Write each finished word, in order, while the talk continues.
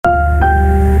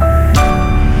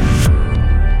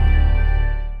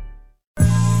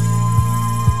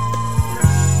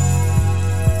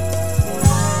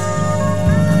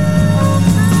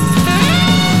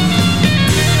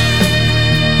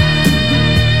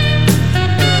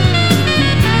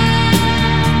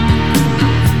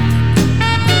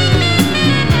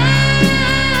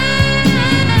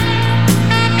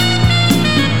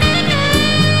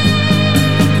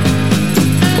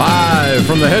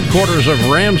headquarters of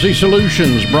Ramsey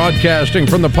Solutions, broadcasting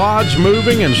from the Pods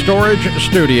Moving and Storage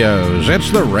Studios. It's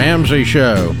the Ramsey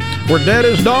Show, where debt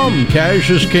is dumb, cash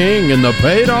is king, and the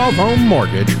paid-off home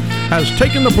mortgage has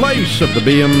taken the place of the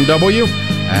BMW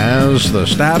as the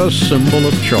status symbol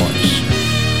of choice.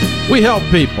 We help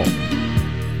people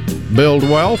build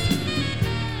wealth,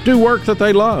 do work that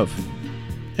they love,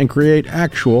 and create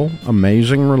actual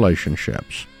amazing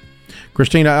relationships.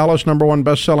 Christina Ellis, #1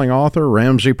 best-selling author,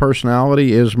 Ramsey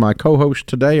personality, is my co-host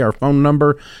today. Our phone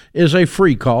number is a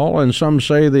free call, and some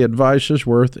say the advice is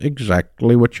worth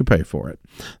exactly what you pay for it.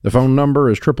 The phone number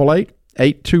is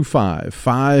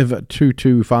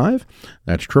 888-825-5225.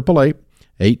 That's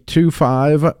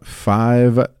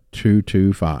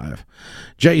 888-825-5225.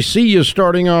 JC is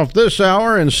starting off this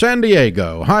hour in San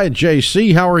Diego. Hi,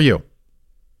 JC. How are you?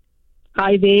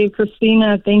 Hi, Dave.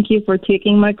 Christina, thank you for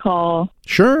taking my call.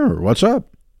 Sure. What's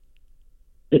up?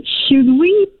 Should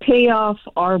we pay off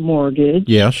our mortgage?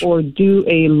 Yes. Or do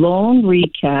a loan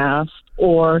recast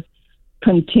or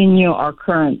continue our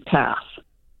current path?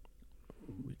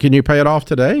 Can you pay it off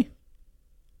today?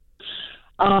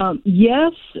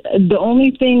 Yes. The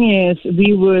only thing is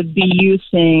we would be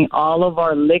using all of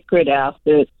our liquid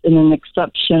assets in an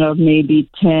exception of maybe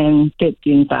 $10,000,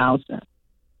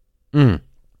 $15,000.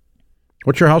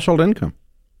 What's your household income?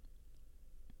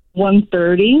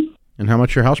 $130,000. And how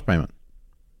much your house payment?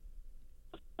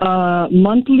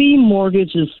 Monthly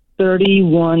mortgage is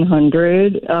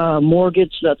 $3,100.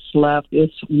 Mortgage that's left is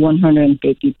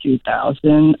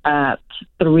 $152,000 at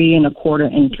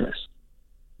 3.25% interest.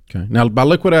 Okay. Now, by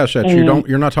liquid assets,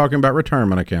 you're not talking about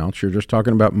retirement accounts. You're just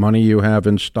talking about money you have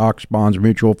in stocks, bonds,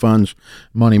 mutual funds,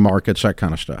 money markets, that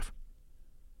kind of stuff.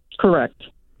 Correct.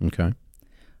 Okay.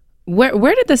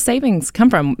 Where did the savings come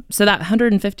from? So that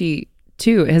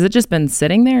 152, has it just been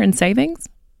sitting there in savings?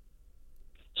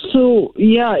 So,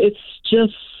 yeah, it's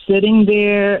just sitting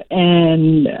there,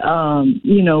 and,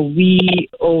 we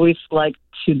always like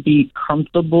to be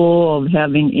comfortable of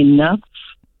having enough.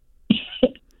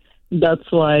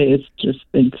 That's why it's just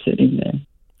been sitting there.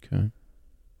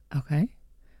 Okay.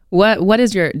 What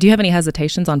is do you have any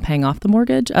hesitations on paying off the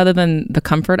mortgage other than the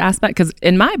comfort aspect? Because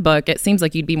in my book, it seems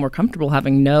like you'd be more comfortable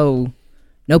having no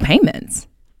payments.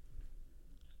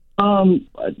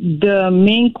 The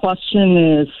main question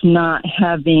is not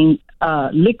having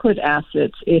liquid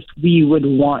assets if we would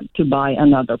want to buy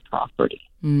another property.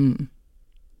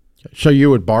 So you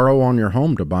would borrow on your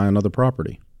home to buy another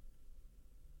property?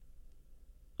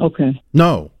 Okay.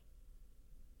 No.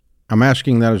 I'm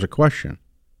asking that as a question.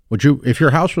 Would you, if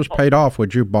your house was paid off,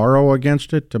 would you borrow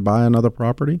against it to buy another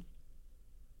property?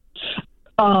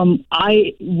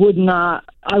 I would not.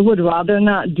 I would rather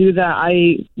not do that.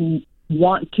 I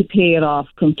want to pay it off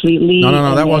completely.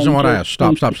 No. That wasn't what I asked.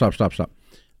 Stop.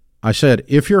 I said,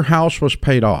 if your house was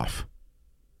paid off,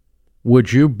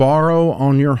 would you borrow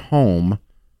on your home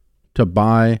to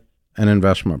buy an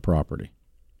investment property?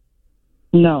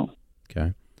 No.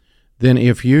 Okay. Then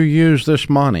if you use this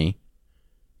money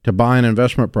to buy an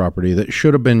investment property that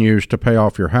should have been used to pay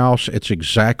off your house, it's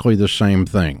exactly the same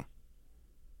thing.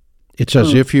 It's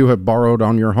as if you have borrowed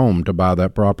on your home to buy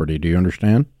that property. Do you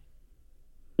understand?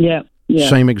 Yeah.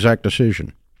 Same exact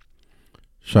decision.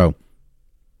 So,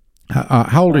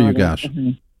 how old are you guys?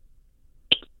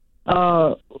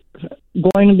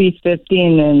 Going to be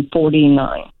 50 and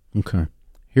 49. Okay.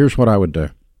 Here's what I would do.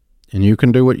 And you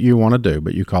can do what you want to do,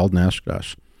 but you called and asked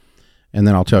us. And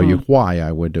then I'll tell you why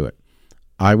I would do it.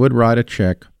 I would write a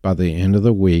check by the end of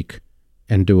the week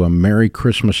and do a Merry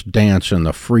Christmas dance in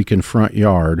the freaking front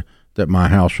yard that my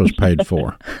house was paid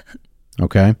for.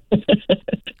 Okay?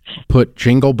 Put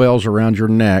jingle bells around your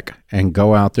neck and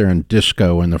go out there and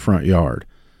disco in the front yard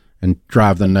and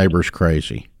drive the neighbors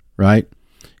crazy, right?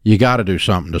 You got to do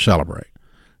something to celebrate.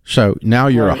 So now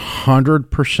you're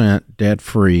 100%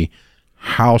 debt-free,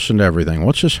 house and everything.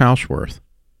 What's this house worth?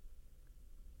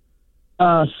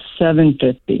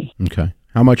 $750. Okay.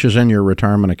 How much is in your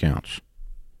retirement accounts?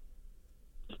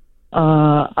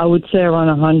 I would say around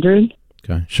 100.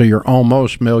 Okay. So you're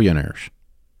almost millionaires.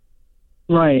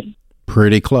 Right.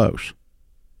 Pretty close.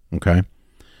 Okay.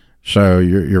 So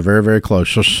you're very, very close.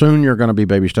 So soon you're going to be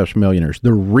baby steps millionaires.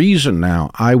 The reason now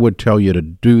I would tell you to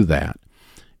do that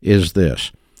is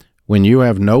this. When you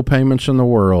have no payments in the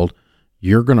world,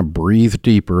 you're going to breathe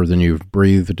deeper than you've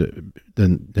breathed,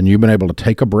 than you've been able to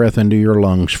take a breath into your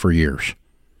lungs for years.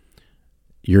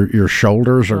 Your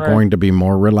shoulders are going to be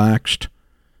more relaxed,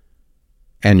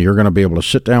 and you're going to be able to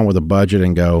sit down with a budget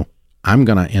and go, I'm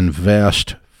going to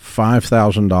invest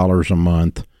 $5,000 a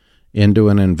month into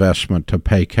an investment to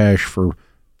pay cash for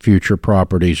future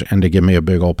properties and to give me a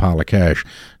big old pile of cash.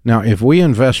 Now, if we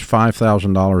invest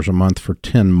 $5,000 a month for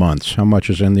 10 months, how much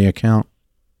is in the account?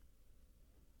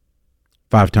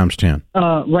 5 times 10.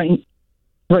 Right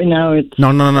now it's...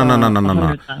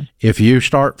 No. If you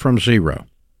start from zero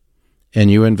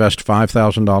and you invest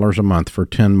 $5,000 a month for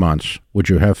 10 months, would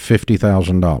you have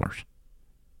 $50,000?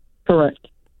 Correct.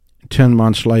 10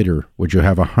 months later, would you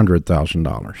have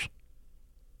 $100,000?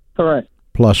 Correct.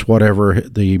 Plus whatever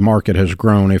the market has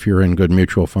grown if you're in good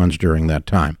mutual funds during that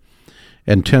time.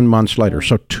 And 10 months later,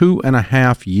 so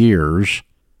 2.5 years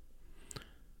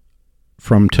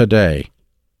from today.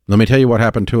 Let me tell you what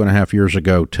happened 2.5 years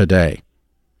ago today.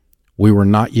 We were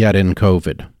not yet in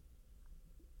COVID.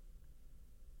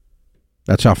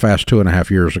 That's how fast 2.5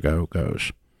 years ago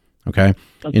goes. Okay?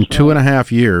 In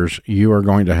 2.5 years, you are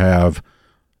going to have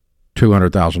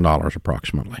 $200,000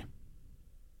 approximately.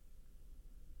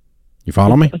 You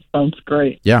follow me? That sounds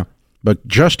great. Yeah. But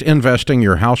just investing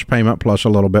your house payment plus a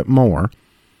little bit more,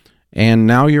 and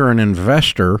now you're an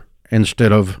investor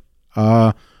instead of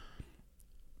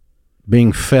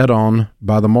being fed on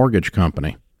by the mortgage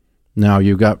company. Now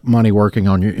you've got money working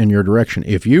on you in your direction.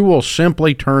 If you will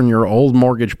simply turn your old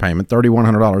mortgage payment,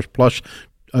 $3,100 plus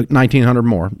 $1,900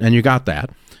 more, and you got that,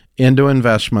 into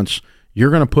investments, you're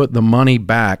going to put the money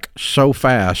back so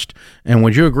fast. And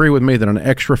would you agree with me that an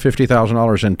extra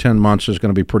 $50,000 in 10 months is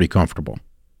going to be pretty comfortable?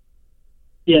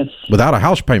 Yes. Without a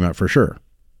house payment, for sure.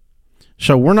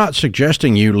 So we're not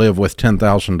suggesting you live with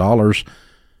 $10,000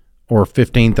 or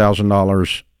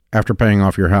 $15,000 after paying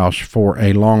off your house for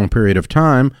a long period of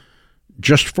time,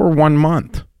 just for 1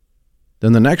 month.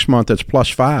 Then the next month it's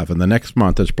 +5, and the next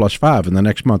month it's +5, and the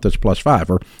next month it's +5,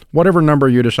 or whatever number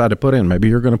you decide to put in. Maybe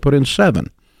you're going to put in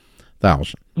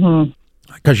 7,000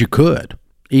 because you could,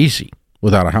 easy,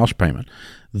 without a house payment.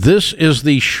 This is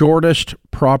the shortest,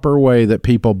 proper way that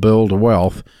people build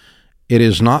wealth. It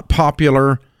is not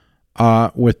popular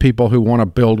with people who want to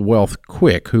build wealth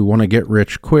quick, who want to get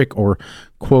rich quick or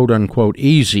quote unquote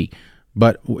easy.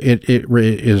 But it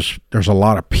is. There's a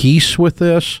lot of peace with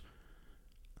this.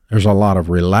 There's a lot of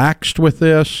relaxed with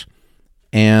this,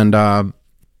 and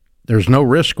there's no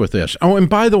risk with this. Oh, and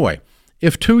by the way,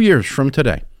 if 2 years from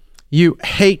today you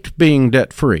hate being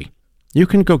debt free, you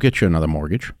can go get you another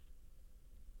mortgage.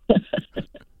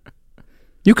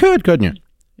 You could, couldn't you?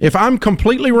 If I'm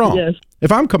completely wrong, yes.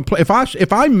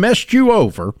 If I messed you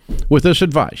over with this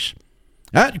advice,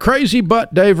 that crazy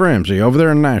butt Dave Ramsey over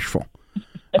there in Nashville,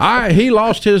 he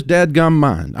lost his dadgum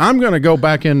mind. I'm going to go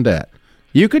back in debt.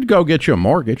 You could go get you a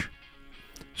mortgage.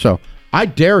 So I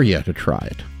dare you to try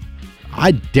it.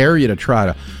 I dare you to try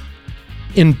to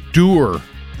endure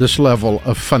this level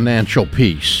of financial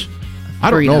peace. I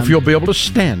don't know if you'll be able to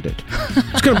stand it.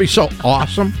 It's going to be so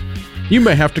awesome. You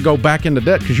may have to go back into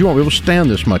debt because you won't be able to stand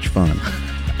this much fun.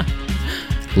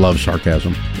 Love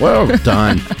sarcasm. Well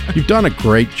done. You've done a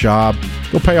great job.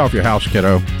 Go pay off your house,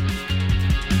 kiddo.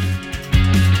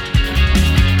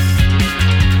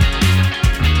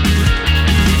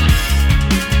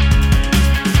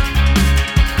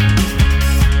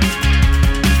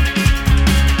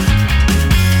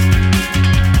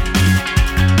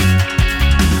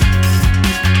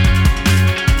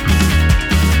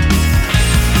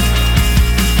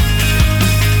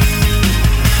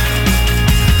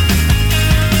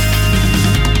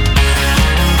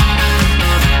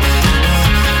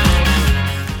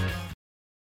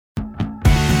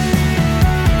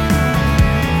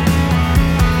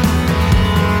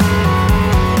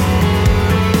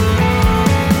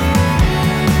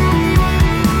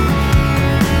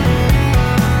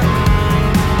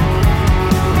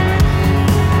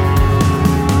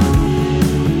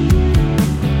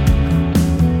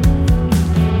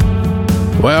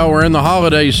 Well, we're in the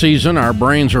holiday season. Our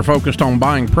brains are focused on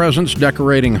buying presents,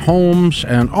 decorating homes,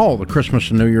 and all the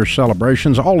Christmas and New Year's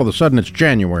celebrations. All of a sudden, it's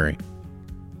January.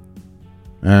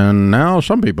 And now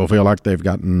some people feel like they've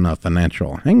gotten a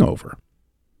financial hangover.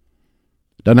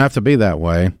 Doesn't have to be that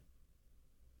way.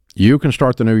 You can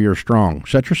start the new year strong.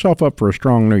 Set yourself up for a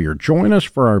strong new year. Join us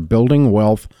for our Building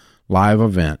Wealth live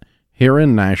event here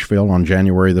in Nashville on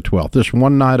January the 12th. This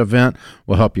one-night event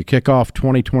will help you kick off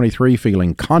 2023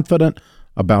 feeling confident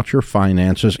about your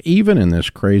finances, even in this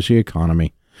crazy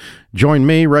economy. Join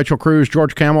me, Rachel Cruz,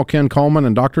 George Camel, Ken Coleman,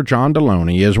 and Dr. John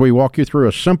Deloney as we walk you through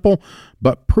a simple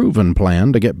but proven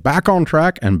plan to get back on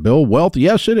track and build wealth.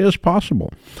 Yes, it is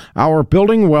possible. Our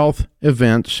Building Wealth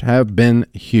events have been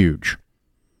huge.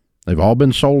 They've all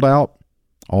been sold out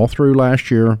all through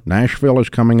last year. Nashville is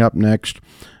coming up next.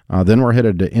 Then we're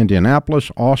headed to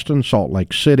Indianapolis, Austin, Salt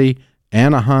Lake City,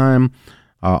 Anaheim,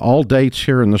 all dates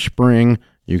here in the spring.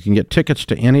 You can get tickets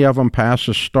to any of them.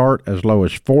 Passes start as low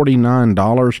as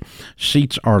 $49.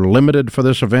 Seats are limited for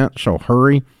this event, so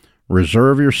hurry.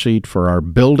 Reserve your seat for our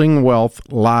Building Wealth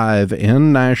Live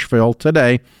in Nashville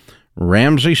today.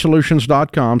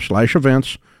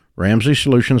 RamseySolutions.com/events.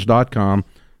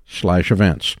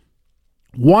 RamseySolutions.com/events.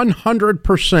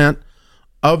 100%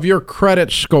 of your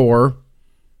credit score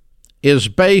is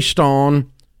based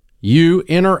on you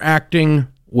interacting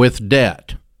with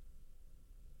debt.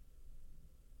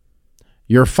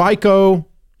 Your FICO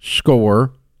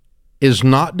score is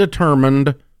not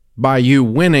determined by you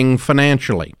winning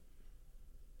financially.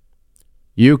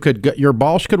 Your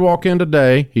boss could walk in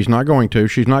today, he's not going to,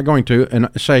 she's not going to, and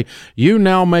say, you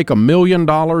now make $1 million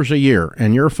a year,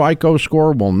 and your FICO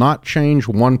score will not change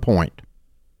 1 point.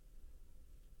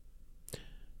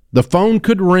 The phone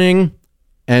could ring,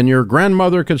 and your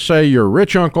grandmother could say your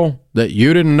rich uncle that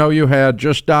you didn't know you had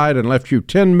just died and left you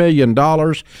 $10 million,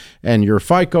 and your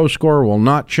FICO score will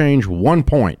not change 1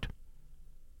 point.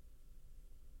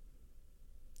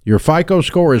 Your FICO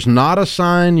score is not a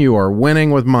sign you are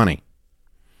winning with money.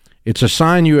 It's a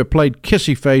sign you have played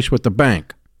kissy face with the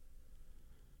bank.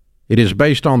 It is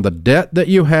based on the debt that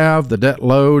you have, the debt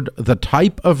load, the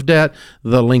type of debt,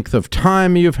 the length of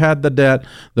time you've had the debt,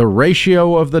 the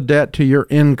ratio of the debt to your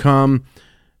income,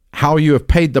 how you have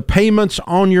paid the payments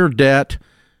on your debt.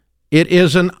 It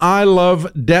is an I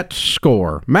love debt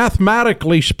score.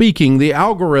 Mathematically speaking, the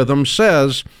algorithm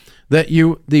says that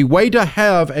the way to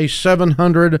have a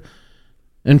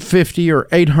 750 or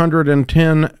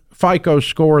 810 FICO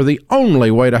score, the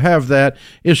only way to have that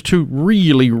is to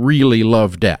really, really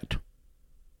love debt.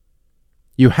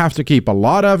 You have to keep a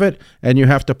lot of it, and you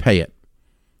have to pay it.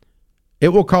 It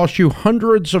will cost you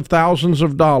hundreds of thousands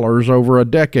of dollars over a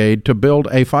decade to build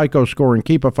a FICO score and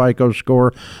keep a FICO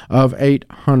score of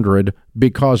 800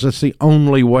 because it's the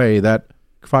only way that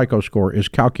FICO score is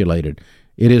calculated.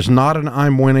 It is not an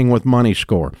I'm winning with money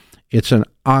score. It's an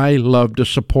I love to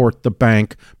support the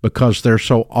bank because they're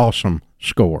so awesome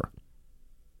score.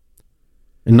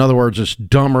 In other words, it's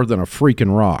dumber than a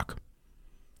freaking rock.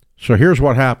 So here's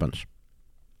what happens.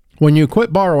 When you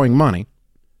quit borrowing money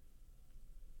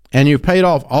and you've paid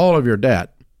off all of your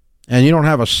debt and you don't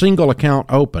have a single account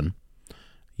open,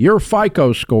 your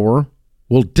FICO score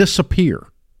will disappear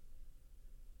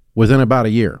within about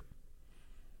a year.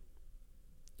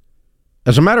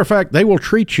 As a matter of fact, they will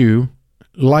treat you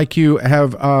like you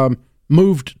have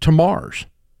moved to Mars,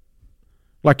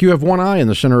 like you have one eye in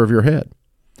the center of your head.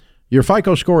 Your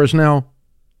FICO score is now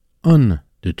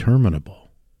undeterminable.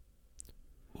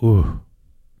 Ooh.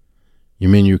 You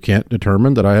mean you can't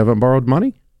determine that I haven't borrowed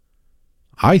money?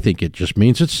 I think it just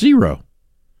means it's zero,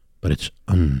 but it's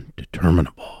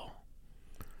undeterminable.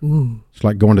 Ooh. It's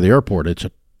like going to the airport. It's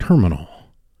a terminal.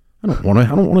 I don't want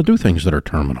to do things that are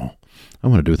terminal. I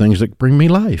want to do things that bring me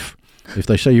life. If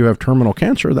they say you have terminal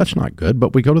cancer, that's not good,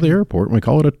 but we go to the airport and we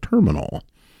call it a terminal.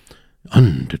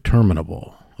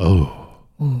 Undeterminable. Oh.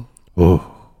 Ooh.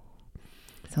 Oh.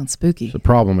 Sounds spooky. The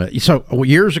problem is, so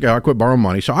years ago, I quit borrowing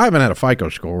money, so I haven't had a FICO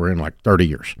score in like 30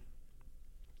 years.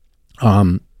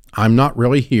 I'm not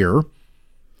really here.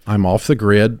 I'm off the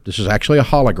grid. This is actually a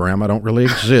hologram. I don't really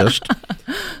exist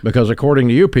because according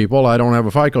to you people, I don't have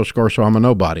a FICO score, so I'm a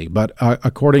nobody. But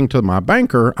according to my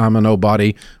banker, I'm a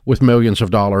nobody with millions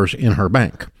of dollars in her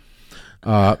bank.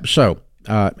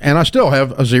 And I still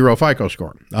have a zero FICO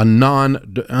score, a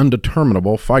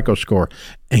undeterminable FICO score.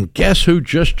 And guess who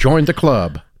just joined the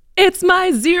club? It's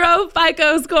my zero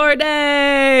FICO score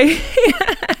day.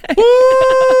 Woo!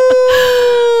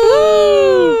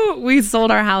 We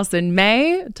sold our house in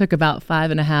May. It took about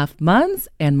 5.5 months,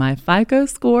 and my FICO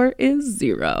score is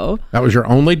zero. That was your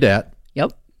only debt.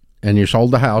 Yep. And you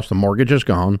sold the house. The mortgage is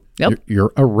gone. Yep.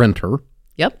 You're a renter.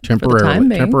 Yep.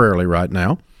 Temporarily right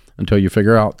now, until you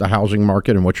figure out the housing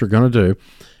market and what you're going to do.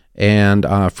 And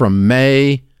from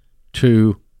May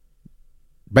to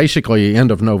basically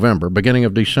end of November, beginning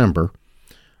of December,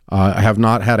 I have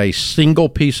not had a single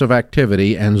piece of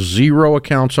activity and zero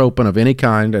accounts open of any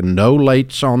kind and no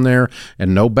lates on there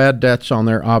and no bad debts on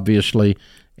there, obviously.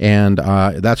 And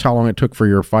that's how long it took for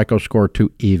your FICO score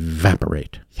to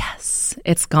evaporate. Yes,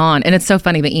 it's gone. And it's so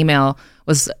funny. The email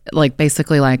was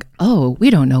basically like, oh, we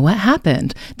don't know what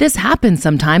happened. This happens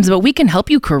sometimes, but we can help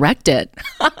you correct it.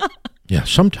 Yeah,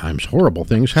 sometimes horrible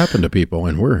things happen to people,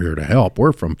 and we're here to help.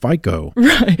 We're from FICO.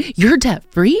 Right. You're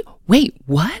debt-free? Wait,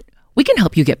 what? We can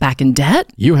help you get back in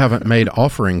debt. You haven't made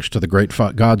offerings to the great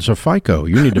gods of FICO.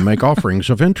 You need to make offerings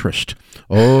of interest.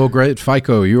 Oh, great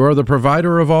FICO, you are the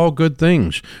provider of all good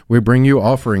things. We bring you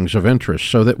offerings of interest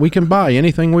so that we can buy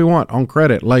anything we want on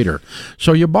credit later.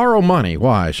 So you borrow money.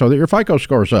 Why? So that your FICO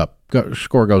score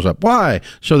goes up. Why?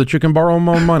 So that you can borrow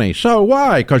more money. So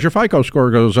why? Because your FICO score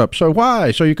goes up. So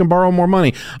why? So you can borrow more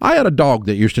money. I had a dog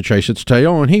that used to chase its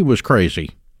tail, and he was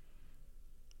crazy.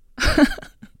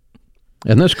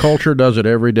 And this culture does it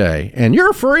every day. And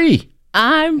you're free.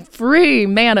 I'm free.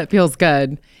 Man, it feels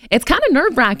good. It's kind of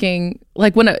nerve-wracking,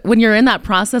 like when you're in that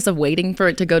process of waiting for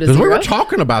it to go to zero. Because we were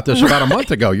talking about this about a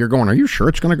month ago. You're going, are you sure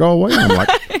it's going to go away? And I'm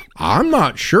like, I'm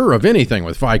not sure of anything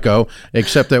with FICO,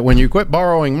 except that when you quit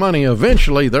borrowing money,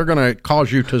 eventually they're going to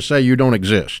cause you to say you don't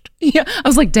exist. Yeah. I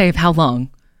was like, Dave, how long?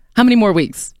 How many more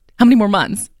weeks? How many more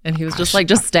months? And he was just like,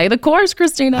 just stay the course,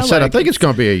 Christina. I said, I think it's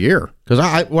going to be a year. Because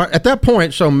at that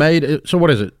point, so what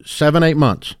is it? 7-8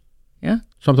 months. Yeah.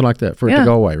 Something like that for it to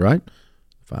go away, right?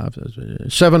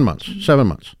 7 months. 7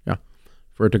 months. Yeah.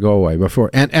 For it to go away before.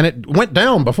 And it went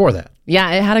down before that. Yeah.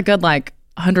 It had a good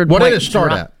 100 What did it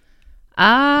start at?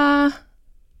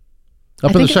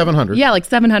 Up in the 700. Yeah,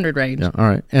 700 range. Yeah, all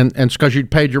right. And it's because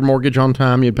you'd paid your mortgage on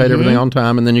time, you'd paid everything on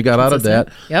time, and then you got out of debt,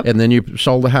 and then you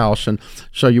sold the house. And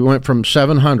so you went from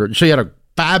 700. So you had a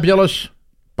fabulous,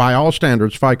 by all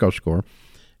standards, FICO score,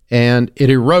 and it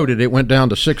eroded. It went down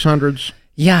to 600s.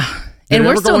 Yeah. And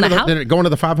we're still in the house. Did it go into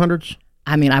the 500s?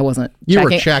 I mean, I wasn't You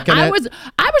checking. were checking I it. was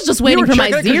just waiting for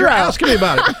my zero. You're asking me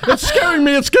about it. It's scaring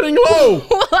me. It's getting low.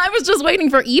 Well, I was just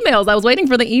waiting for emails. I was waiting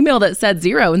for the email that said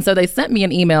zero. And so they sent me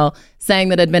an email saying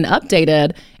that it had been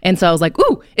updated. And so I was like,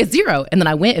 ooh, it's zero. And then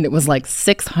I went and it was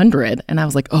 600. And I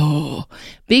was like, oh,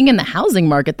 being in the housing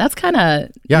market, that's kind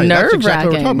of nerve-wracking. That's exactly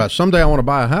what we're talking about. Someday I want to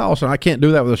buy a house and I can't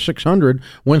do that with a 600.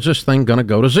 When's this thing going to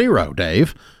go to zero,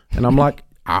 Dave? And I'm like,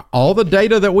 all the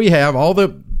data that we have,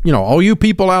 all you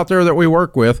people out there that we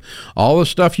work with, all the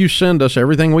stuff you send us,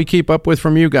 everything we keep up with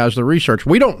from you guys, the research,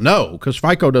 we don't know because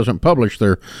FICO doesn't publish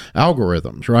their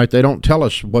algorithms, right? They don't tell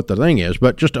us what the thing is,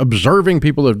 but just observing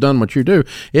people that have done what you do,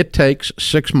 it takes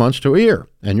 6 months to a year,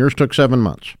 and yours took 7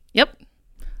 months. Yep.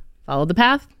 Followed the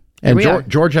path. And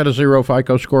George had a zero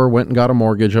FICO score, went and got a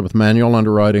mortgage with manual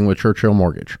underwriting with Churchill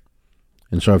Mortgage.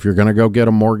 And so if you're going to go get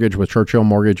a mortgage with Churchill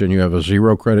Mortgage and you have a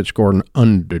zero credit score and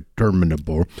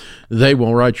undeterminable, they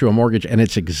will write you a mortgage, and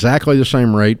it's exactly the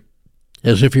same rate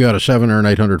as if you had a 700 or an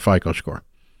 800 FICO score.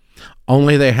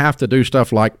 Only they have to do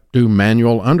stuff like do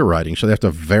manual underwriting. So they have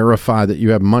to verify that you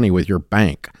have money with your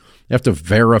bank. They have to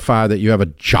verify that you have a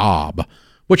job,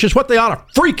 which is what they ought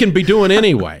to freaking be doing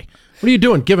anyway. What are you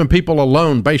doing giving people a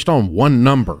loan based on one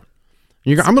number?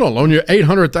 I'm going to loan you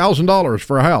 $800,000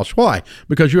 for a house. Why?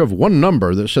 Because you have one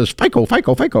number that says FICO,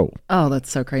 FICO, FICO. Oh, that's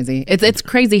so crazy. It's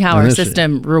crazy how our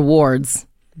system rewards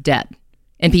debt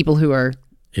and people who are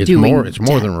doing It's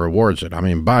more than rewards it. I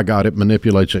mean, by God, it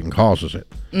manipulates it and causes it.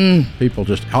 People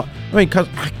just, because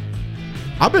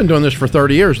I've been doing this for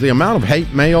 30 years. The amount of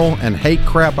hate mail and hate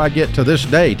crap I get to this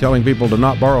day telling people to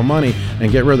not borrow money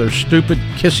and get rid of their stupid,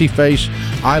 kissy face,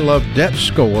 I love debt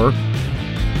score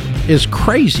is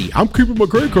crazy. I'm keeping my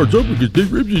credit cards open because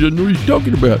Dave Ramsey doesn't know what he's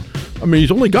talking about. I mean, he's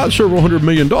only got several $100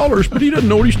 million, but he doesn't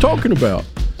know what he's talking about.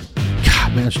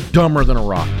 God, man, it's dumber than a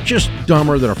rock. Just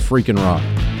dumber than a freaking rock.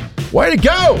 Way to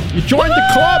go! You joined the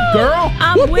club, girl!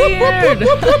 I'm weird!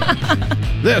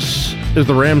 This is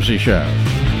The Ramsey Show.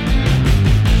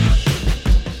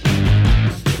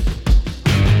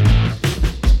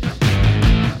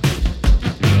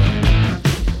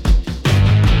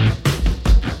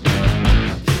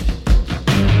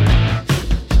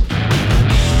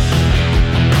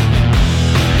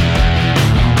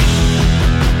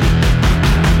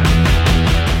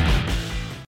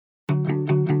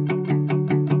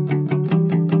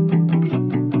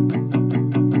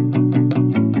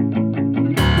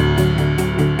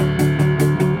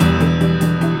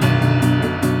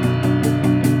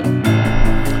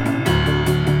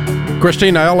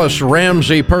 Christina Ellis,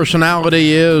 Ramsey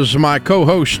Personality, is my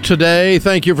co-host today.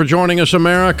 Thank you for joining us,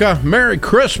 America. Merry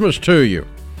Christmas to you.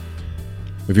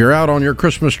 If you're out on your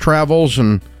Christmas travels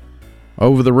and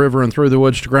over the river and through the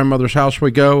woods to grandmother's house we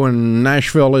go, and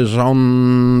Nashville is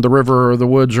on the river or the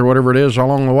woods or whatever it is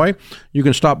along the way, you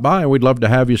can stop by. We'd love to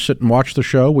have you sit and watch the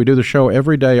show. We do the show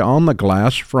every day on the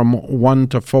glass from 1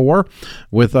 to 4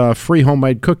 with free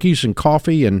homemade cookies and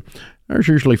coffee, and there's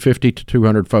usually 50 to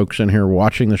 200 folks in here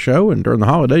watching the show, and during the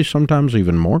holidays, sometimes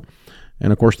even more.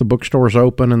 And, of course, the bookstore's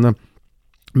open and the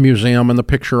museum and the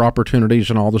picture opportunities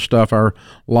and all the stuff. Our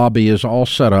lobby is all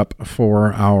set up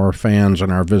for our fans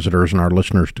and our visitors and our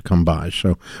listeners to come by,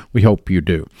 so we hope you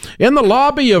do. In the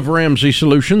lobby of Ramsey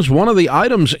Solutions, one of the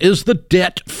items is the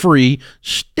debt-free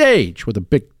stage with a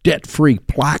big debt-free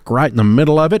plaque right in the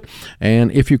middle of it.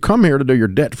 And if you come here to do your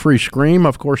debt-free scream,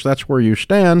 of course, that's where you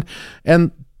stand.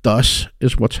 And thus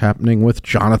is what's happening with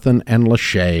Jonathan and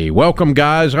Lachey. Welcome,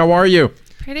 guys. How are you?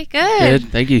 Pretty good.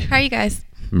 Good, thank you. How are you guys?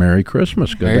 Merry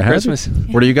Christmas. Good Merry to have Christmas. you.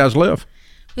 Where do you guys live?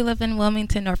 We live in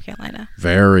Wilmington, North Carolina.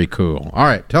 Very cool. All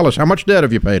right. Tell us, how much debt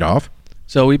have you paid off?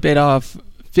 So we paid off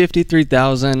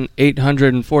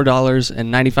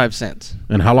 $53,804.95.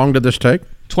 And how long did this take?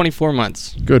 24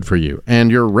 months. Good for you. And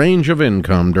your range of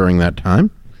income during that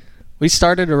time? We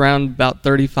started around about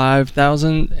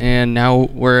 35,000, and now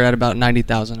we're at about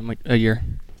 90,000 a year.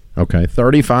 Okay,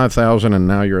 35,000, and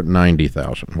now you're at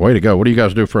 90,000. Way to go. What do you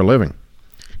guys do for a living?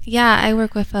 Yeah, I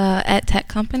work with a ed tech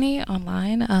company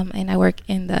online, and I work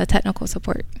in the technical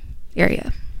support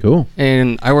area. Cool.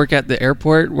 And I work at the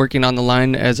airport, working on the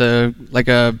line as a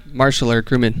marshal or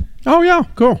crewman. Oh, yeah.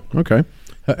 Cool. Okay.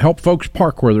 Help folks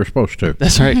park where they're supposed to.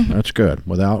 That's right. That's good.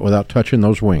 Without touching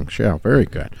those wings. Yeah, very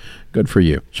good. Good for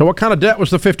you. So what kind of debt was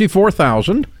the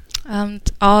 54,000?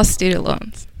 All student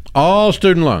loans. All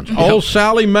student loans. Old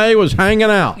Sally Mae was hanging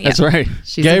out. Yeah. That's right.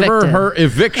 She's Gave evicted. her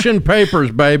eviction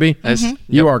papers, baby.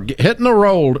 You are hitting the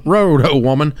road, oh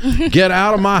woman. Get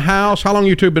out of my house. How long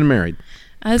you two been married?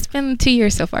 It's been 2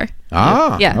 years so far.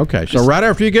 Ah, Yeah. okay. So right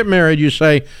after you get married, you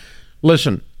say,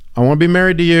 listen, I want to be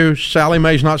married to you. Sally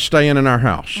Mae's not staying in our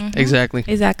house. Exactly.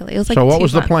 Exactly. It was like So what 2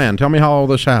 was the months. plan? Tell me how all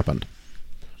this happened.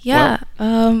 Yeah.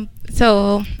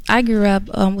 So I grew up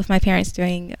with my parents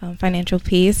doing financial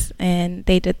peace, and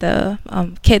they did the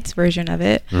kids version of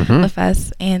it with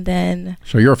us. And then,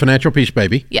 So you're a financial peace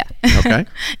baby. yeah. Okay.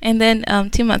 And then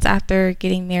 2 months after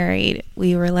getting married,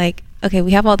 we were like, okay,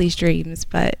 we have all these dreams,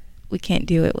 but we can't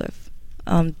do it with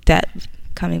debt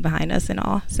coming behind us and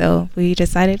all. So we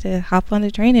decided to hop on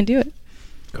the train and do it.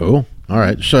 Cool. All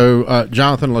right. So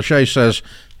Jonathan Lachey says,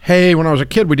 hey, when I was a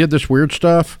kid, we did this weird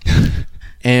stuff.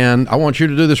 And I want you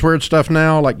to do this weird stuff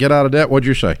now, like get out of debt. What'd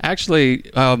you say? Actually,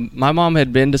 my mom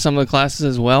had been to some of the classes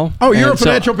as well. Oh, you're And a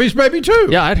financial peace baby too.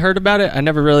 Yeah, I'd heard about it. I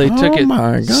never really took it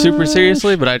my super gosh.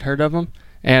 seriously, but I'd heard of them.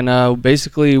 And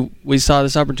basically, we saw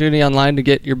this opportunity online to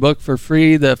get your book for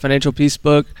free, the Financial Peace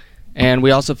book. And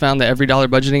we also found the Every Dollar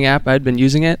Budgeting app. I'd been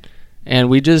using it. And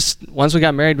we just, once we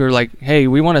got married, we were like, hey,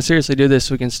 we want to seriously do this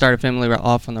so we can start a family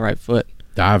off on the right foot.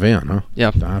 Dive in, huh?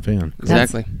 Yeah. Dive in.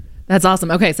 Exactly. That's awesome.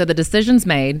 Okay, so the decision's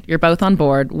made. You're both on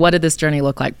board. What did this journey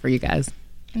look like for you guys?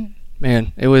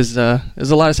 Man, it was a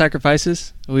lot of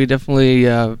sacrifices. We definitely,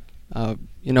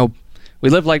 we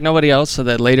lived like nobody else so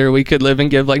that later we could live and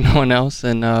give like no one else.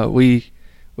 And we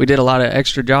did a lot of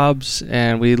extra jobs,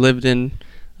 and we lived in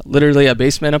literally a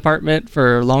basement apartment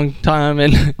for a long time,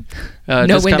 and No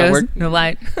just kinda windows, worked. no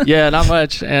light. Yeah, not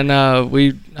much. And I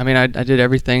did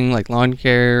everything like lawn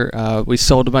care. We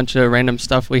sold a bunch of random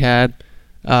stuff we had,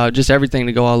 just everything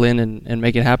to go all in and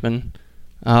make it happen.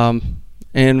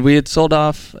 And we had sold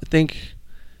off, I think,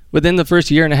 within the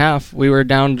first year and a half, we were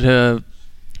down to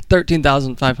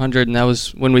 $13,500, and that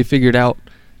was when we figured out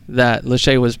that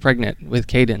Lachey was pregnant with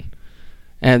Caden.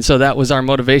 And so that was our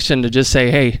motivation to just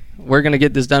say, hey, we're going to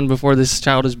get this done before this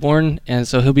child is born, and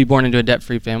so he'll be born into a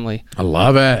debt-free family. I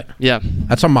love it. Yeah,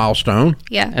 That's a milestone.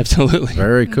 Yeah. absolutely.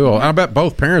 Very cool. I bet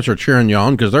both parents are cheering you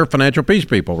on because they're financial peace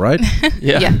people, right?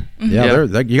 Yeah. Yeah. Yeah,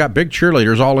 you got big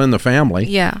cheerleaders all in the family.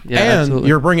 Yeah. Yeah, and absolutely.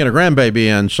 you're bringing a grandbaby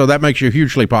in, so that makes you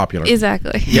hugely popular.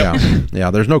 Exactly. Yeah,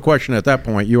 yeah. There's no question at that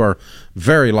point you are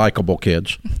very likable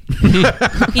kids.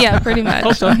 Yeah, pretty much.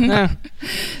 Hope so. Yeah.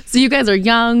 So you guys are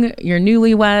young, you're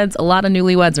newlyweds. A lot of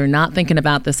newlyweds are not thinking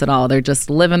about this at all. They're just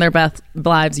living their best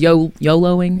lives,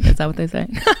 YOLOing. Is that what they say?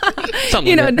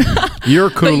 Something like that. You're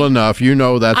cool enough. You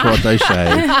know that's what they say.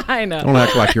 I know. Don't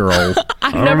act like you're old.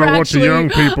 I've don't know what the young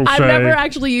people I've say. never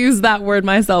actually used that word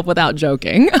myself without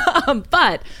joking.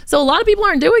 But so a lot of people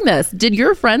aren't doing this. Did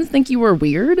your friends think you were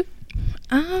weird?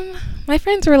 My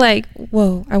friends were like,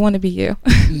 whoa, I want to be you.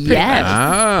 Yes.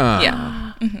 Ah.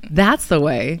 Yeah. That's the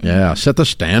way. Yeah, set the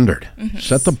standard.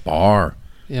 Set the bar.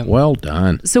 Yeah. Well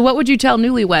done. So what would you tell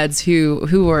newlyweds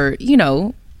who are,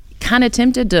 kind of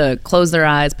tempted to close their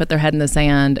eyes, put their head in the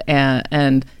sand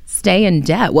and stay in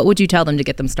debt? What would you tell them to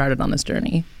get them started on this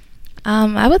journey?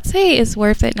 I would say it's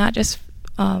worth it, not just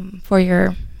for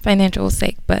your financial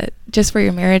sake, but just for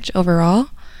your marriage overall.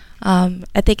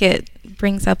 I think it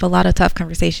brings up a lot of tough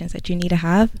conversations that you need to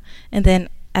have. And then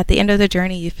at the end of the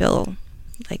journey, you feel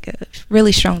like a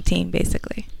really strong team,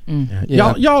 basically.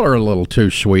 Y'all are a little too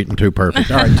sweet and too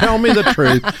perfect. All right, tell me the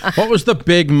truth. What was the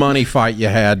big money fight you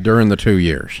had during the 2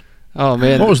 years? Oh,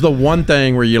 man. What was the one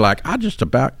thing where you're like, I just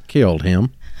about killed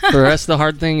him? For us, the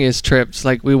hard thing is trips.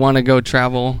 Like, we want to go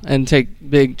travel and take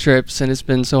big trips, and it's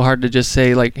been so hard to just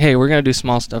say, like, hey, we're going to do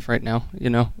small stuff right now, you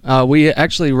know. We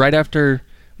actually, right after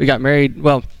we got married,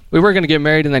 well, we were going to get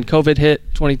married, and then COVID hit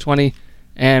 2020,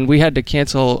 and we had to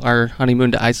cancel our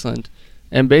honeymoon to Iceland.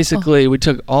 And basically, we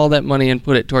took all that money and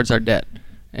put it towards our debt.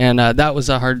 And that was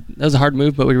a hard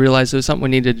move, but we realized it was something we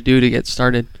needed to do to get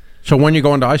started. So when you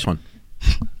going to Iceland?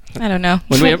 I don't know.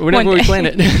 Whenever we plan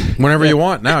it. Whenever you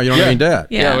want. Now you don't have any debt.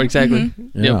 Yeah, exactly.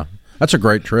 Yeah. Yep. That's a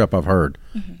great trip, I've heard.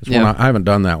 It's one I haven't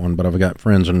done that one, but I've got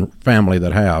friends and family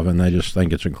that have, and they just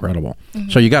think it's incredible.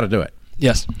 So you got to do it.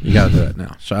 Yes. You got to do it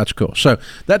now. So that's cool. So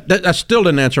that still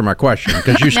didn't answer my question,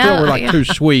 because you still were like too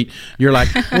sweet. You're like,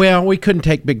 well, we couldn't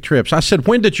take big trips. I said,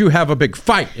 when did you have a big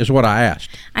fight is what I asked.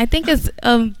 I think it's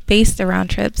based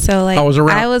around trips. So like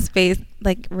I was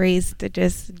raised to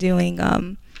just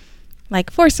doing like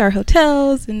 4-star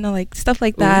hotels and like stuff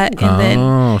like that. And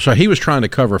then so he was trying to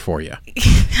cover for you.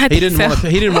 He didn't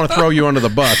want to throw you under the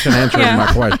bus in answering my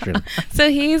question. So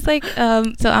he's like,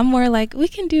 so I'm more like, we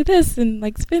can do this and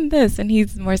like spend this, and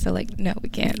he's more so like, no, we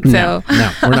can't. So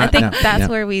no, we're not. I think that's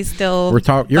where we still.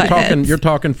 You're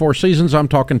talking Four Seasons. I'm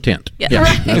talking tent. Yeah.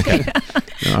 Right. Okay.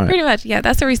 All right. Pretty much. Yeah,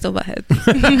 that's where we still butt heads.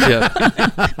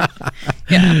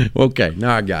 Yeah. Okay,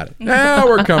 now I got it. Now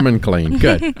we're coming clean.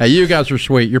 Good. Hey, you guys are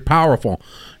sweet. You're powerful.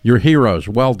 You're heroes.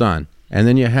 Well done. And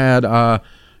then you had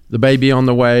the baby on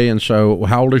the way. And so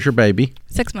how old is your baby?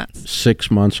 6 months.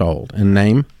 6 months old. And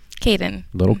name? Caden.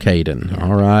 Little Caden.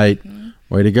 All right.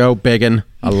 Way to go, biggin.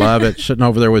 I love it. Sitting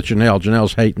over there with Janelle.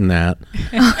 Janelle's hating that.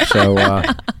 So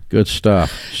good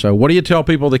stuff. So what do you tell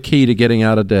people the key to getting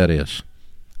out of debt is?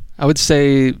 I would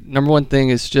say number one thing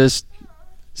is just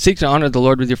seek to honor the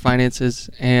Lord with your finances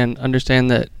and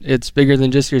understand that it's bigger than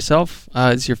just yourself.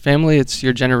 It's your family. It's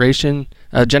your generations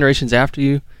after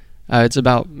you. It's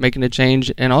about making a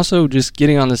change and also just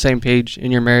getting on the same page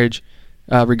in your marriage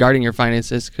regarding your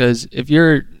finances. Because if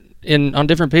you're on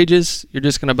different pages, you're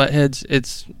just going to butt heads.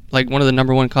 It's like one of the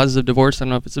number one causes of divorce. I don't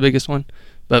know if it's the biggest one,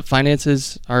 but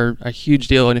finances are a huge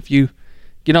deal. And if you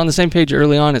get on the same page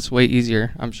early on, it's way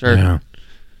easier, I'm sure. Yeah.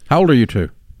 How old are you two?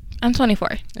 I'm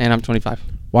 24. And I'm 25.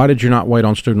 Why did you not wait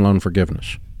on student loan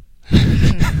forgiveness?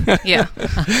 Yeah.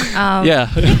 Yeah,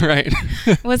 right.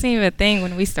 It wasn't even a thing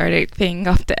when we started paying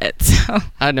off debt. So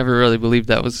I never really believed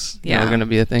that was going to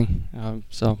be a thing.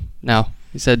 So now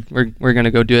he said we're going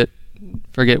to go do it.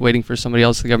 Forget waiting for somebody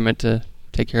else, the government, to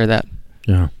take care of that.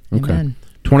 Yeah. Okay. Amen.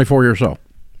 24 years old.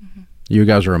 You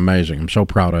guys are amazing. I'm so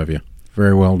proud of you.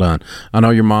 Very well done. I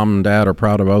know your mom and dad are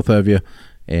proud of both of you.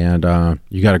 And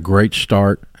you got a great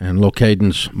start, and Lil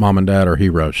Caden's mom and dad are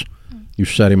heroes. You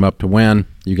set him up to win.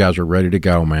 You guys are ready to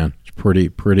go, man. It's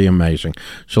pretty amazing.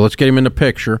 So let's get him in the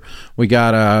picture. We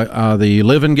got the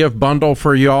Live and Give bundle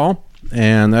for y'all,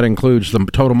 and that includes the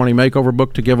Total Money Makeover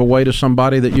book to give away to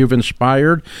somebody that you've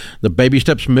inspired. The Baby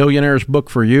Steps Millionaires book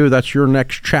for you. That's your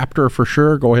next chapter for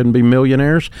sure. Go ahead and be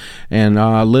millionaires. And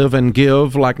Live and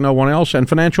Give like no one else. And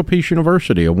Financial Peace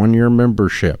University, a 1-year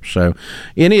membership. So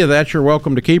any of that you're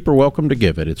welcome to keep or welcome to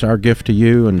give it. It's our gift to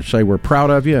you, and say we're proud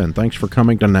of you, and thanks for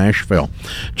coming to Nashville.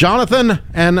 Jonathan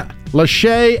and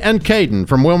Lachey and Caden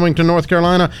from Wilmington, North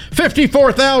Carolina.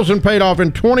 $54,000 paid off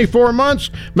in 24 months,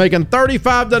 making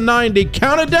 $35,000 to $90,000.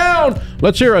 Count it down.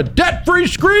 Let's hear a debt-free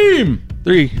scream.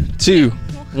 3, 2,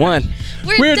 1.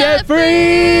 we're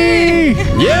debt-free!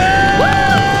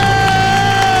 Yeah!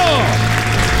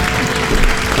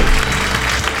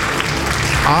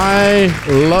 I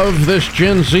love this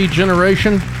Gen Z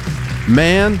generation.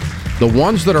 Man, the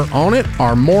ones that are on it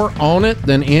are more on it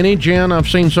than any gen I've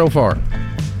seen so far.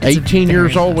 18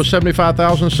 years old with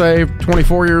 $75,000 saved,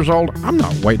 24 years old. I'm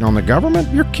not waiting on the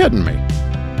government. You're kidding me.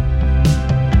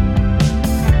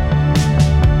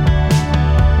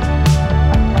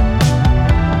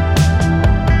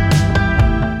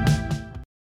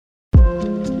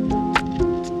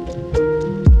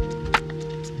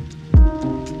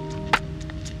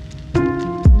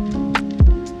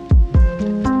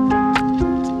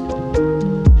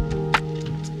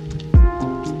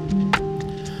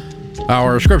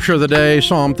 Our scripture of the day,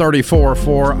 Psalm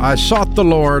 34:4. I sought the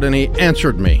Lord, and he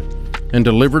answered me and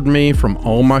delivered me from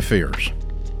all my fears.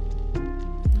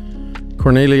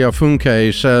 Cornelia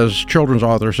Funke says, children's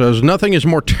author says, nothing is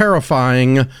more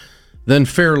terrifying than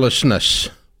fearlessness.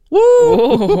 Woo!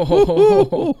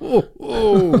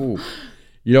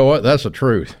 You know what? That's the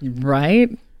truth. Right?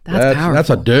 That's powerful. That's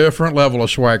a different level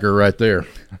of swagger right there.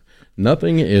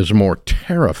 Nothing is more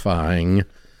terrifying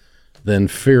than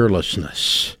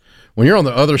fearlessness. When you're on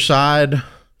the other side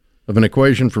of an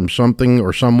equation from something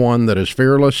or someone that is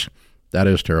fearless, that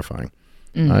is terrifying.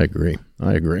 I agree.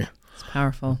 It's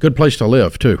powerful. Good place to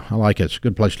live, too. I like it. It's a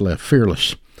good place to live.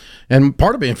 Fearless. And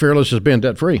part of being fearless is being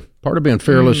debt-free. Part of being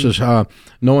fearless is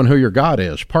knowing who your God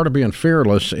is. Part of being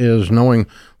fearless is knowing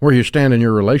where you stand in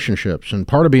your relationships. And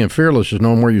part of being fearless is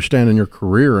knowing where you stand in your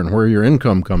career and where your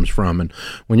income comes from. And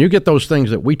when you get those things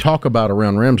that we talk about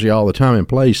around Ramsey all the time in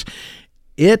place,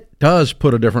 it does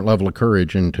put a different level of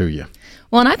courage into you.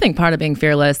 Well, and I think part of being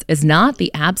fearless is not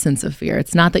the absence of fear.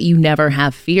 It's not that you never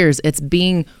have fears. It's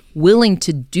being willing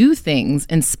to do things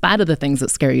in spite of the things that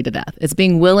scare you to death. It's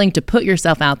being willing to put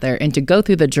yourself out there and to go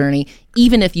through the journey,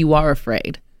 even if you are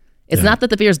afraid. It's not that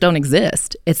the fears don't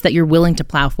exist. It's that you're willing to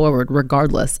plow forward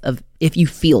regardless of if you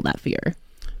feel that fear.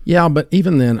 Yeah, but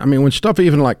even then, I mean, when stuff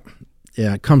even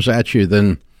comes at you,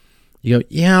 then you go,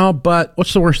 yeah, but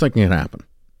what's the worst thing that can happen?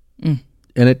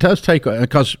 And it does take,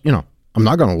 because, I'm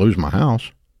not going to lose my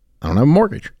house. I don't have a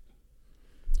mortgage.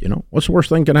 What's the worst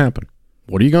thing can happen?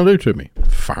 What are you going to do to me?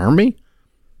 Fire me?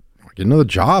 Get another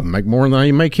job, make more than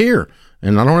I make here,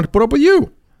 and I don't have to put up with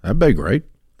you. That'd be great.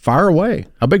 Fire away.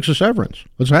 How big's the severance?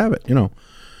 Let's have it.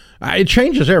 It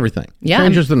changes everything. It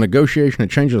changes the negotiation. It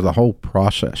changes the whole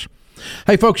process.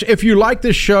 Hey, folks, if you like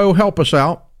this show, help us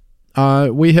out.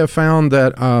 We have found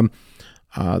that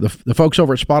the folks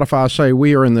over at Spotify say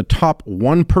we are in the top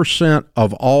 1%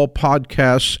 of all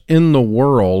podcasts in the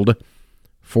world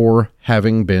for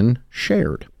having been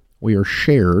shared. We are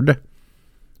shared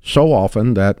so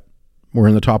often that we're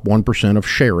in the top 1% of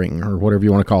sharing, or whatever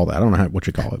you want to call that. I don't know what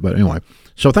you call it, but anyway.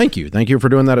 So thank you. Thank you for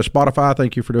doing that at Spotify.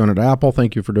 Thank you for doing it at Apple.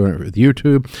 Thank you for doing it with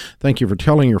YouTube. Thank you for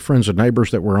telling your friends and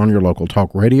neighbors that we're on your local talk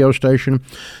radio station.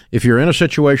 If you're in a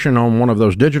situation on one of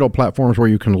those digital platforms where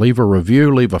you can leave a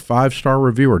review, leave a 5-star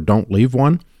review, or don't leave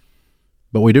one.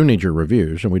 But we do need your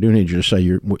reviews, and we do need you to say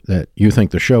that you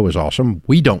think the show is awesome.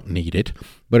 We don't need it,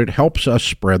 but it helps us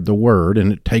spread the word,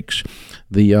 and it takes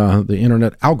the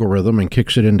internet algorithm and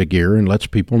kicks it into gear and lets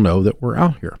people know that we're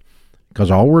out here. Because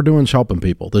all we're doing is helping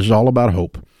people. This is all about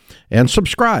hope. And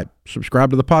subscribe.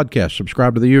 Subscribe to the podcast.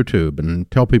 Subscribe to the YouTube, and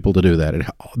tell people to do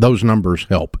that. Those numbers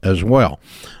help as well.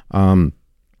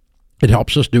 It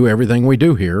helps us do everything we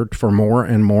do here for more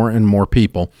and more and more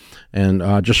people,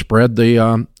 and just spread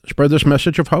this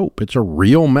message of hope. It's a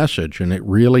real message, and it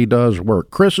really does work.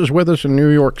 Chris is with us in New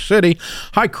York City.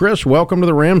 Hi, Chris. Welcome to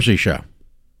the Ramsey Show.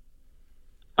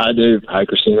 Hi, Dave. Hi,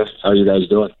 Christina. How are you guys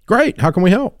doing? Great. How can we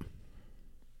help?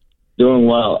 Doing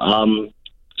well.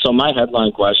 So my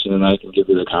headline question, and I can give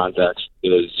you the context,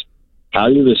 is how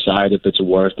do you decide if it's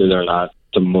worth it or not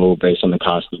to move based on the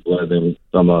cost of living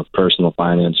from a personal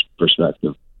finance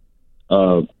perspective?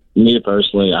 Me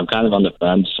personally, I'm kind of on the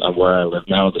fence on where I live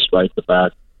now, despite the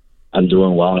fact I'm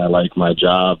doing well and I like my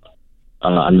job.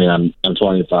 I'm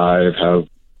 25, have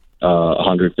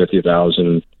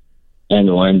 $150,000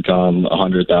 annual income,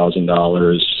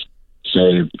 $100,000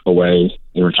 saved away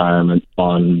in retirement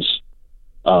funds,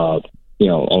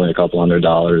 only a couple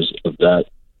 $100 of debt.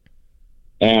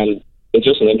 And it's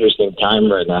just an interesting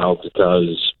time right now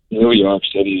because New York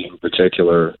City in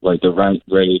particular, like the rent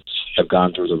rates have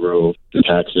gone through the roof. The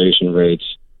taxation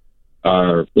rates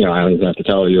are, I don't even have to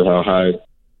tell you how high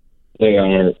they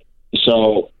are.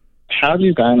 So how do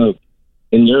you kind of,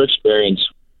 in your experience,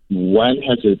 when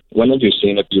have you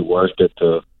seen it be worth it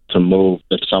to move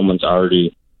if someone's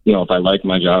already, if I like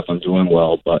my job, I'm doing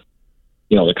well, but,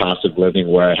 the cost of living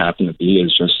where I happen to be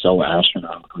is just so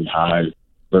astronomically high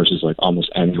versus like almost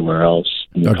anywhere else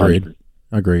in the country.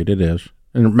 Agreed, it is.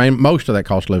 And most of that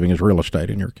cost of living is real estate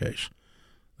in your case.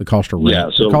 The cost of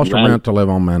rent, the cost of rent to live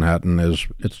on Manhattan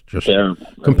it's just terrible.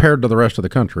 Compared to the rest of the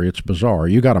country, it's bizarre.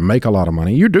 You got to make a lot of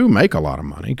money. You do make a lot of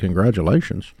money.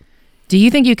 Congratulations. Do you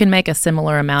think you can make a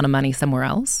similar amount of money somewhere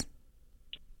else?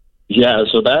 Yeah,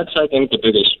 so that's, I think, the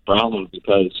biggest problem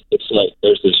because it's like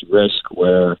there's this risk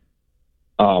where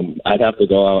I'd have to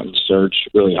go out and search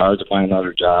really hard to find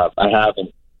another job. I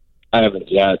haven't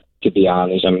yet, to be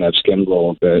honest. I've skimmed a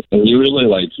little bit. And usually,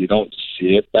 you don't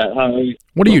see it that high.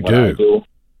 What do you do?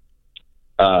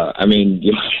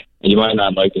 You might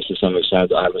not like this to some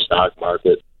extent. I'm a stock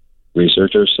market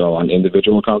researcher, so on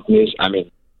individual companies. I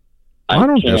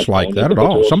don't dislike that at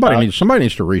all. Somebody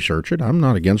needs to research it. I'm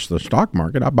not against the stock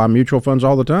market. I buy mutual funds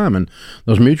all the time, and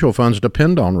those mutual funds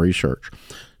depend on research.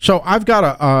 So I've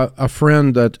got a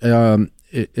friend that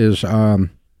is a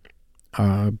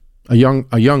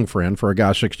young friend for a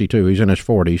guy 62. He's in his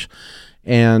 40s,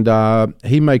 and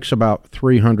he makes about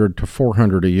 $300 to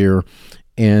 $400 a year.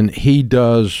 And he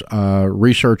does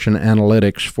research and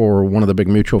analytics for one of the big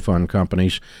mutual fund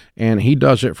companies, and he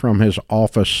does it from his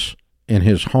office in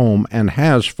his home and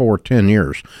has for 10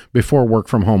 years. Before work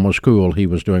from home was cool, he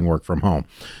was doing work from home.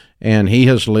 And he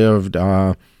has lived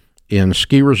in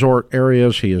ski resort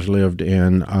areas. He has lived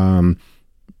in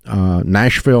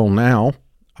Nashville now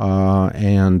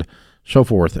and so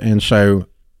forth. And so,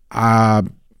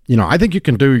 I think you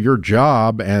can do your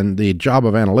job and the job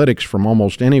of analytics from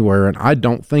almost anywhere, and I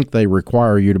don't think they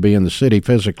require you to be in the city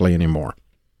physically anymore.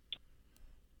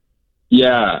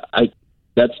 Yeah,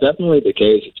 that's definitely the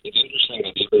case. It's interesting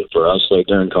that even for us, like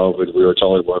during COVID, we were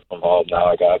totally work from home. Now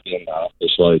I got to be in the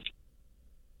office like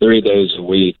 3 days a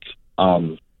week.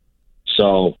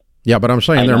 So yeah, but I'm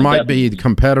saying there might be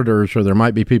competitors, or there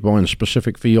might be people in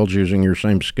specific fields using your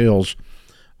same skills.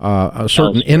 A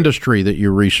certain industry that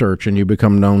you research and you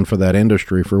become known for that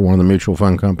industry for one of the mutual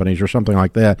fund companies or something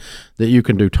like that you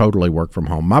can do totally work from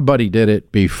home. My buddy did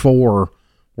it before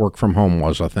work from home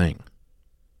was a thing.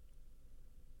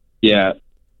 Yeah.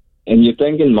 And you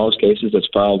think in most cases it's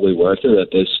probably worth it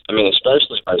at this,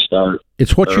 especially if I start.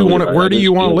 It's what you want. Where do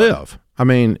you want to live? I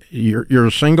mean, you're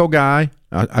a single guy.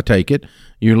 I take it.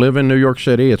 You live in New York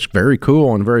City. It's very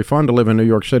cool and very fun to live in New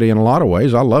York City in a lot of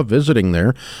ways. I love visiting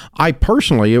there. I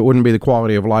personally, it wouldn't be the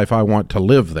quality of life I want to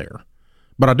live there.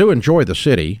 But I do enjoy the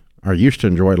city. I used to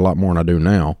enjoy it a lot more than I do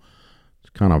now. It's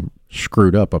kind of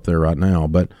screwed up there right now.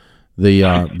 But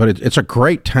it's a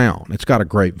great town. It's got a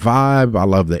great vibe. I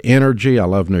love the energy. I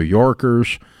love New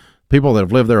Yorkers. People that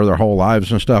have lived there their whole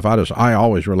lives and stuff, I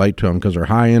always relate to them because they're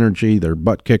high energy, they're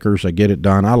butt kickers, they get it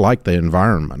done. I like the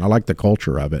environment. I like the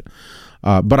culture of it.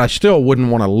 But I still wouldn't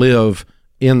want to live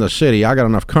in the city. I got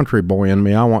enough country boy in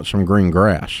me. I want some green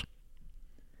grass.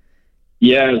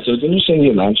 Yeah, so it's interesting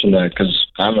you mentioned that because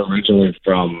I'm originally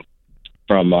from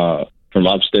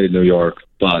upstate New York,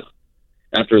 but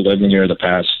after living here the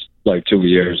past 2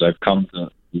 years, I've come to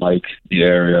like the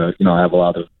area. I have a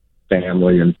lot of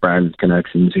family and friend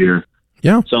connections here.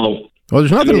 Yeah. So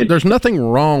there's nothing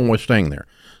wrong with staying there.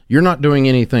 You're not doing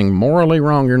anything morally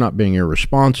wrong. You're not being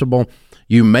irresponsible.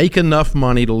 You make enough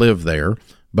money to live there,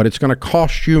 but it's going to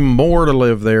cost you more to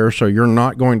live there, so you're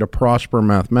not going to prosper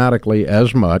mathematically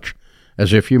as much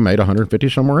as if you made 150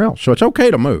 somewhere else. So it's okay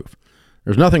to move.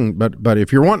 There's nothing, but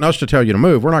if you're wanting us to tell you to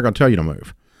move, we're not going to tell you to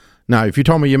move. Now, if you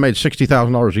told me you made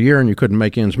 $60,000 a year and you couldn't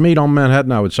make ends meet on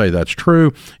Manhattan, I would say that's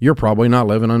true. You're probably not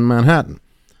living in Manhattan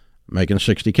making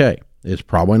 $60K. It's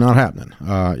probably not happening.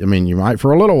 You might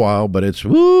for a little while, but it's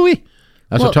woo-wee.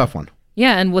 That's a tough one.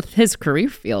 Yeah, and with his career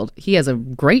field, he has a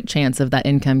great chance of that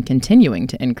income continuing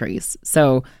to increase.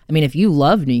 So, if you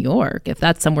love New York, if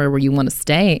that's somewhere where you want to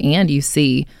stay and you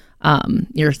see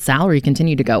your salary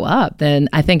continue to go up, then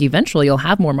I think eventually you'll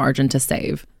have more margin to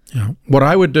save. Yeah. What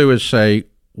I would do is say,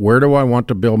 where do I want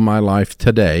to build my life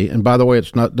today? And by the way,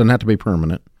 doesn't have to be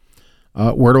permanent.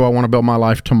 Where do I want to build my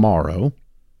life tomorrow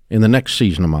in the next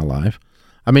season of my life?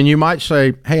 You might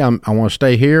say, hey, I want to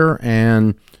stay here,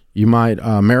 and you might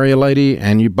marry a lady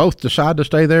and you both decide to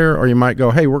stay there, or you might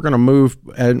go, hey, we're going to move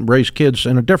and raise kids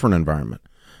in a different environment.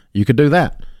 You could do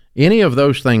that. Any of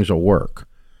those things will work.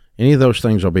 Any of those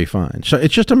things will be fine. So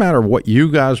it's just a matter of what you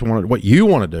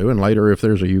want to do, and later, if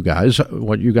there's a you guys,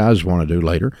 what you guys want to do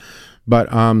later. But,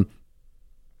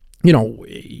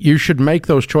 you should make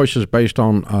those choices based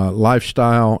on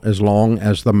lifestyle as long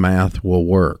as the math will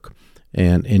work.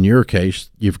 And in your case,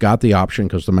 you've got the option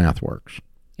because the math works.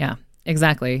 Yeah,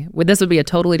 exactly. This would be a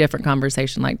totally different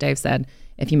conversation, like Dave said,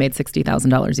 if you made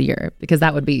 $60,000 a year, because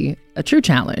that would be a true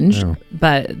challenge. Yeah.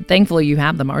 But thankfully, you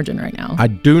have the margin right now. I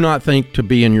do not think to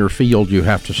be in your field, you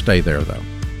have to stay there, though.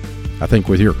 I think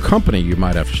with your company, you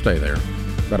might have to stay there.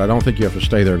 But I don't think you have to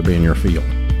stay there to be in your field.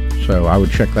 So I would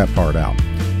check that part out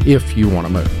if you want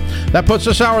to move. That puts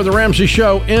this hour of The Ramsey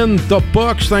Show in the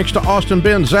books. Thanks to Austin,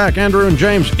 Ben, Zach, Andrew, and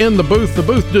James in the booth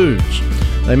dudes.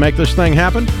 They make this thing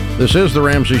happen. This is The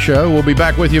Ramsey Show. We'll be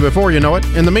back with you before you know it.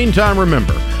 In the meantime,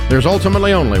 remember, there's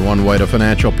ultimately only one way to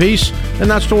financial peace, and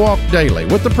that's to walk daily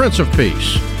with the Prince of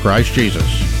Peace, Christ Jesus.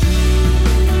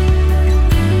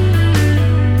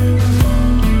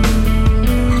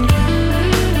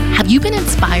 Have you been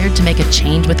inspired to make a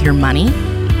change with your money?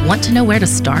 Want to know where to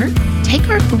start? Take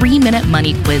our 3-minute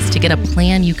money quiz to get a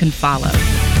plan you can follow.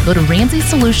 Go to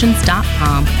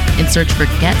RamseySolutions.com and search for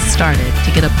Get Started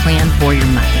to get a plan for your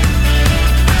money.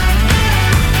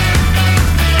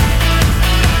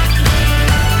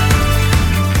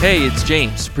 Hey, it's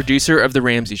James, producer of The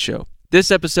Ramsey Show.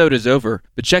 This episode is over,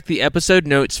 but check the episode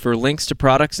notes for links to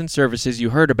products and services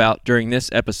you heard about during this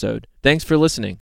episode. Thanks for listening.